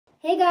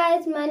Hey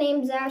guys, my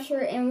name's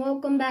Asher and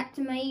welcome back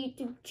to my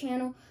YouTube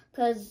channel.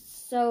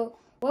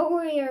 What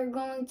we are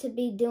going to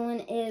be doing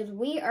is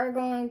we are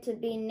going to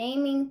be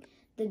naming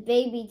the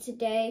baby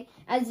today.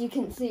 As you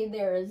can see,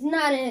 there is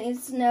not any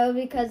snow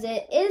because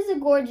it is a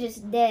gorgeous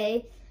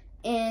day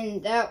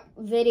and that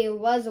video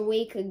was a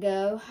week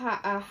ago.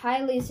 I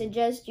highly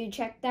suggest you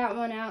check that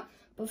one out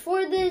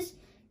before this.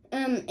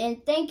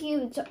 And thank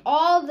you to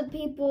all the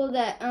people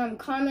that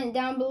comment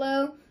down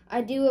below.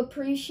 I do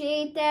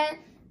appreciate that.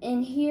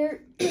 And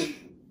here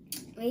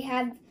we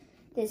have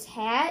this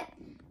hat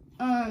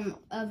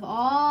of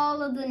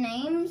all of the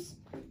names.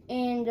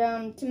 And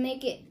to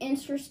make it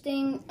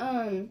interesting,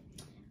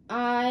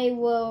 I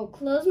will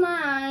close my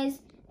eyes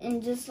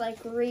and just like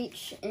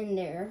reach in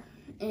there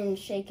and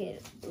shake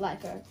it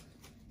like a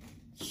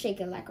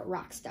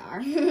rock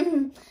star.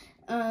 Yeah.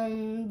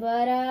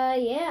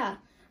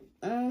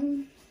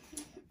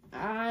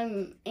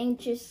 I'm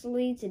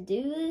anxiously to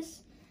do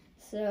this.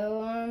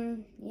 So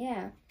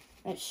yeah.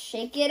 Let's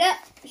shake it up.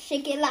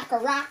 Shake it like a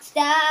rock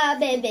star,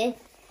 baby.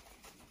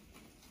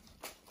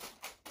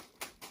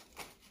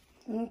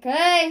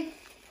 Okay.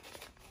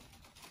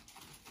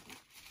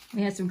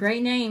 We had some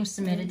great names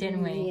submitted,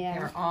 didn't we? Yeah. They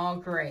were all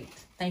great.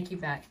 Thank you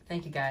guys,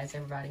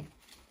 everybody.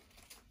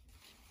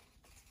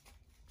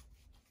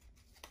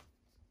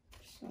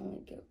 Just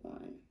only get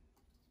one.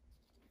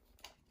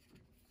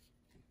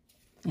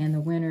 And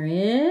the winner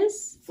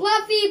is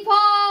Fluffy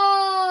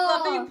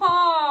Paw! Fluffy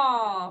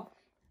Paw!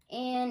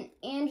 And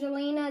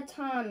Angelina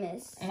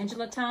Thomas.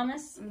 Angela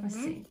Thomas? Let's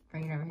see.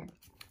 Bring it over here.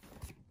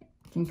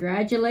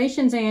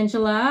 Congratulations,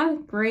 Angela.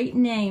 Great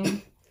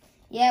name.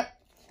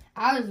 Yep.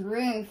 I was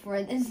rooting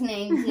for this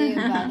name too,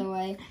 by the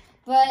way.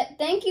 But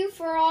thank you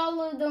for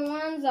all of the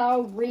ones.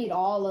 I'll read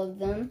all of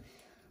them.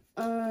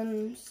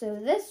 So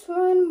this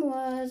one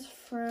was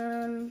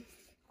from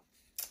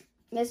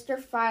Mr.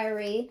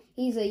 Fiery.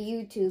 He's a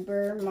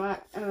YouTuber.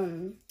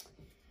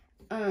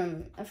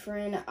 A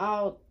friend.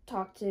 I'll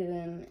talk to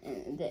him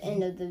at the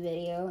end of the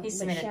video. He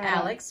submitted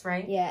Alex,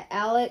 right? Yeah,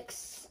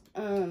 Alex.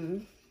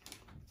 Hey,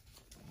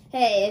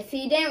 if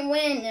he didn't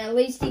win, at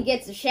least he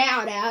gets a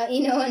shout out.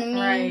 You know what I mean?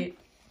 Right.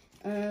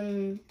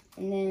 And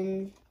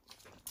then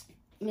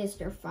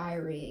Mr.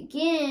 Fiery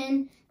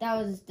again. That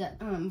was the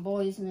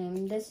boy's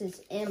name. This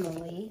is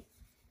Emily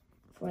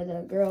for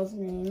the girl's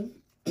name.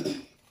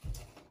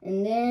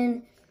 And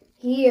then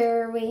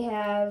here we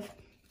have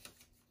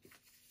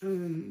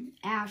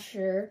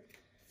Asher.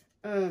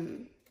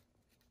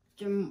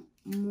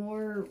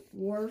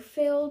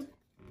 Warfield.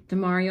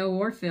 Demario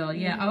Warfield.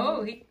 Yeah.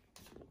 Oh,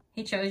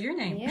 he chose your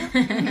name. Yeah.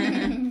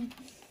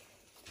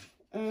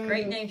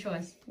 Great name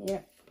choice.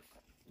 Yep.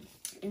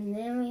 And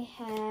then we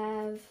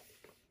have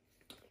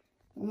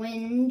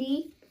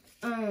Wendy.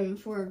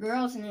 For a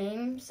girl's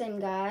name, same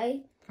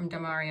guy. From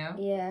Demario.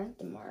 Yeah,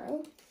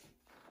 Demario.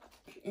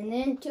 And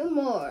then two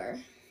more.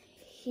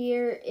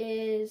 Here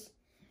is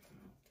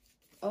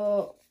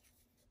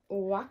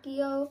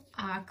Wakio.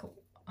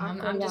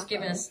 I'm just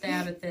giving a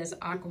stab at this.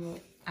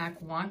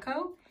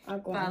 Aquanco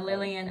by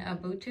Lillian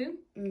Abutu.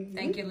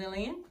 Thank you,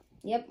 Lillian.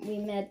 Yep, we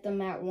met them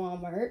at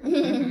Walmart.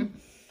 And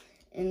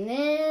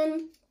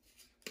then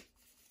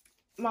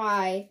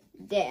my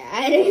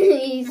dad,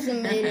 he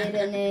submitted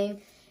a name.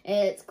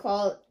 It's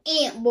called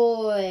Ant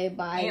Boy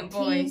by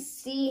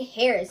T.C.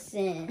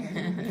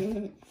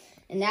 Harrison.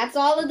 And that's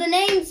all of the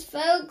names,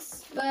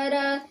 folks.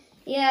 But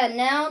yeah,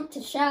 now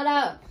to shout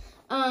out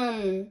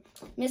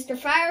Mr.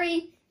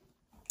 Fiery.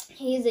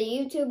 He's a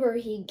YouTuber.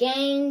 He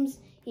games.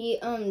 He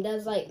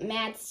does like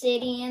Mad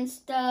City and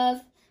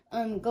stuff.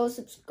 Go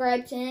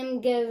subscribe to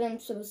him. Give him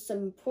some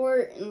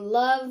support and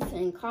love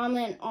and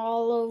comment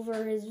all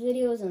over his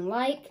videos and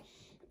like.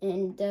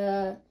 And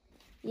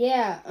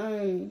yeah,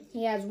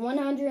 he has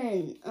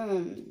 100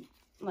 and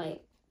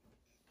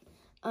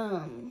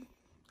I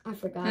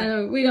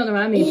forgot. We don't know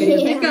how many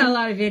videos. He's got a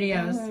lot of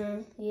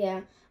videos.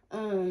 Yeah.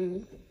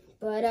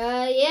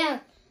 Yeah.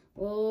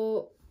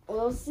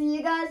 We'll see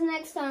you guys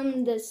next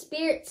time. The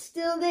spirit's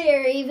still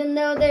there, even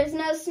though there's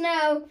no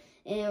snow.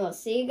 And we'll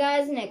see you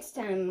guys next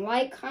time.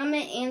 Like,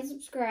 comment, and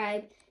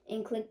subscribe.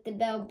 And click the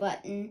bell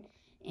button.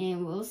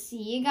 And we'll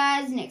see you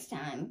guys next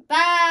time.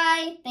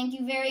 Bye! Thank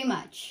you very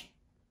much.